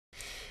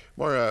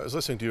Maura, I was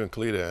listening to you and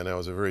Kalita, and that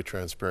was a very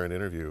transparent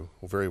interview.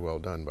 Very well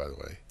done, by the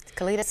way.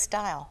 Kalita's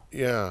style.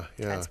 Yeah.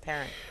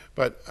 Transparent.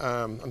 But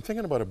I'm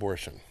thinking about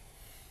abortion.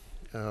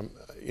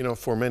 You know,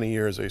 for many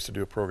years I used to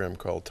do a program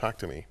called Talk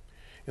to Me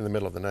in the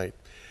middle of the night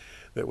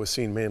that was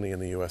seen mainly in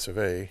the US of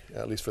A,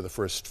 at least for the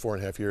first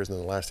 4.5 years, and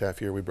then the last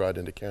half year we brought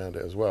into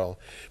Canada as well.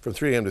 From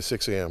 3 a.m. to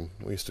 6 a.m.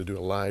 we used to do a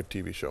live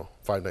TV show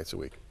 5 nights a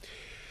week.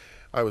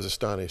 I was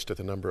astonished at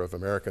the number of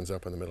Americans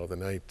up in the middle of the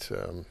night.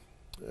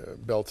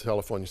 Bell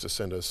Telephone used to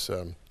send us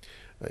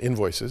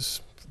invoices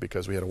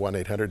because we had a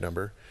 1-800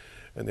 number,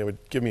 and they would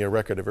give me a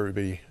record of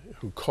everybody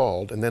who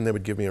called, and then they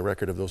would give me a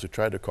record of those who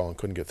tried to call and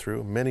couldn't get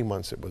through. Many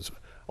months it was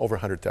over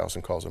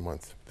 100,000 calls a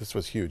month. This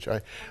was huge.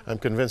 I'm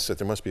convinced that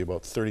there must be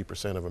about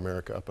 30% of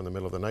America up in the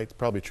middle of the night,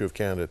 probably true of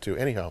Canada too.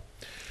 Anyhow,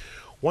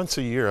 once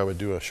a year I would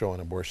do a show on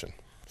abortion.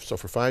 So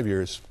for 5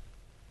 years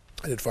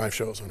I did 5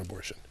 shows on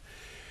abortion.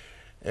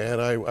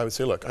 And I would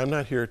say, look, I'm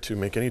not here to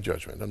make any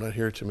judgment. I'm not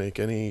here to make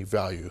any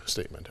value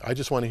statement. I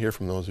just want to hear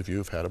from those of you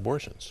who've had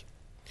abortions.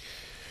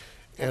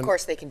 And of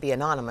course, they can be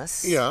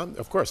anonymous. Yeah,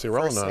 of course, they were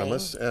all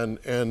anonymous.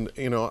 And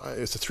you know,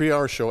 it's a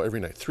 3-hour show every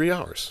night. 3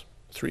 hours.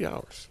 3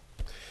 hours.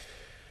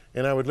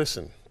 And I would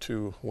listen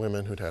to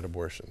women who'd had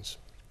abortions.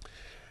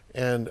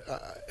 And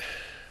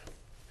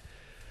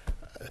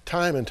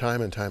time and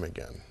time and time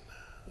again,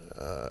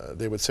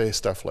 they would say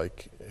stuff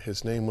like,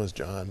 his name was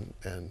John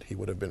and he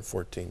would have been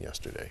 14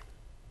 yesterday.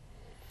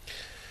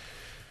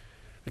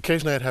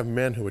 Occasionally I'd have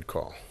men who would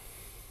call.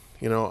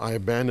 You know, I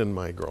abandoned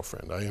my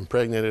girlfriend. I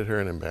impregnated her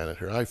and abandoned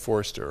her. I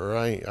forced her, or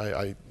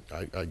I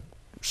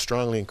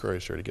strongly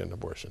encouraged her to get an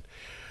abortion.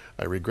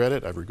 I regret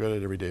it. I've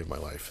regretted it every day of my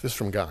life. This is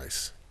from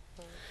guys.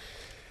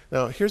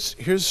 Now,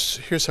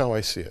 here's how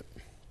I see it.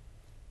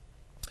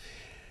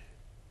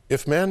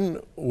 If men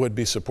would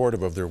be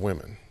supportive of their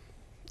women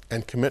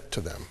and commit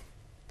to them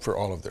for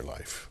all of their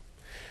life,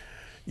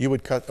 you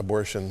would cut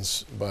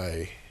abortions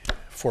by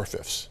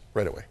 4/5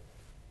 right away.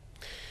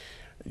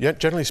 Yet,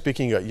 generally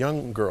speaking, you got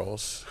young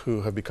girls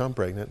who have become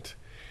pregnant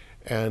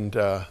and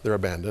they're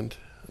abandoned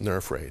and they're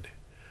afraid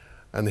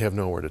and they have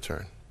nowhere to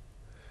turn.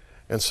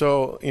 And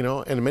so, you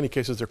know, and in many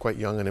cases they're quite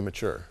young and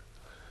immature.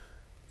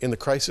 In the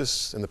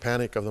crisis, in the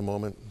panic of the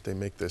moment, they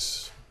make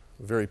this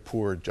very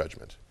poor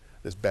judgment,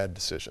 this bad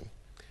decision,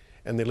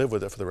 and they live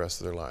with it for the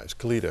rest of their lives.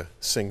 Kalita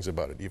sings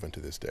about it even to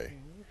this day.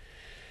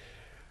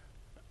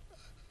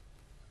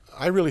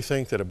 I really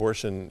think that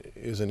abortion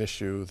is an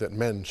issue that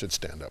men should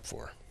stand up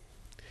for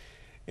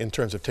in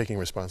terms of taking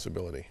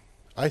responsibility.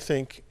 I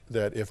think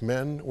that if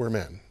men were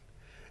men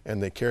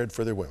and they cared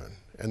for their women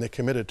and they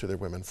committed to their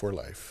women for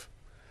life,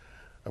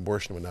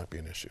 abortion would not be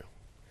an issue.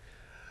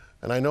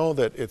 And I know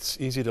that it's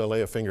easy to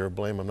lay a finger of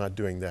blame. I'm not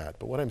doing that.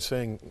 But what I'm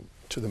saying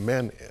to the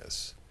men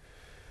is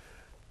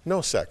no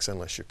sex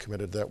unless you're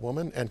committed to that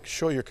woman, and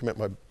show your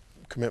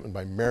commitment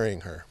by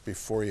marrying her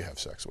before you have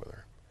sex with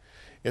her.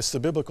 It's the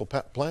biblical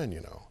plan, you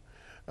know.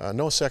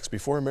 No sex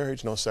before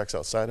marriage, no sex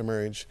outside of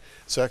marriage.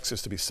 Sex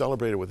is to be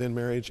celebrated within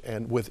marriage,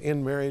 and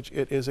within marriage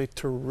it is a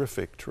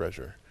terrific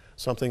treasure,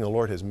 something the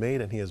Lord has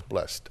made and he has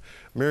blessed.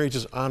 Marriage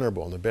is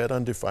honorable and the bed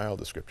undefiled,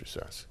 the scripture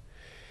says.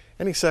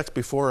 Any sex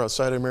before or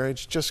outside of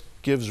marriage just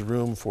gives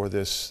room for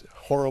this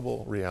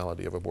horrible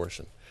reality of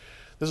abortion.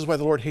 This is why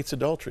the Lord hates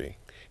adultery.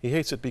 He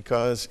hates it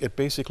because it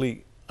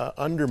basically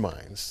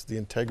undermines the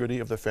integrity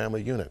of the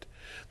family unit.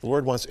 The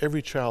Lord wants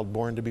every child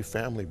born to be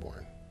family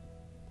born.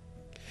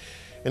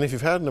 And if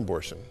you've had an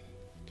abortion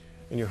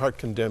and your heart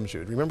condemns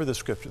you, remember the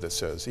scripture that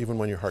says, even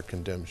when your heart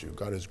condemns you,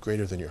 God is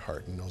greater than your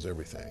heart and knows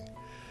everything.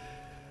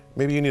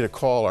 Maybe you need to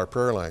call our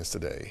prayer lines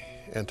today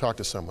and talk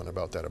to someone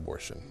about that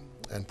abortion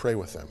and pray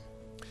with them.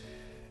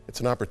 It's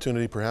an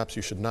opportunity perhaps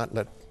you should not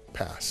let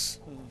pass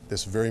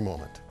this very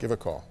moment. Give a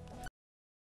call.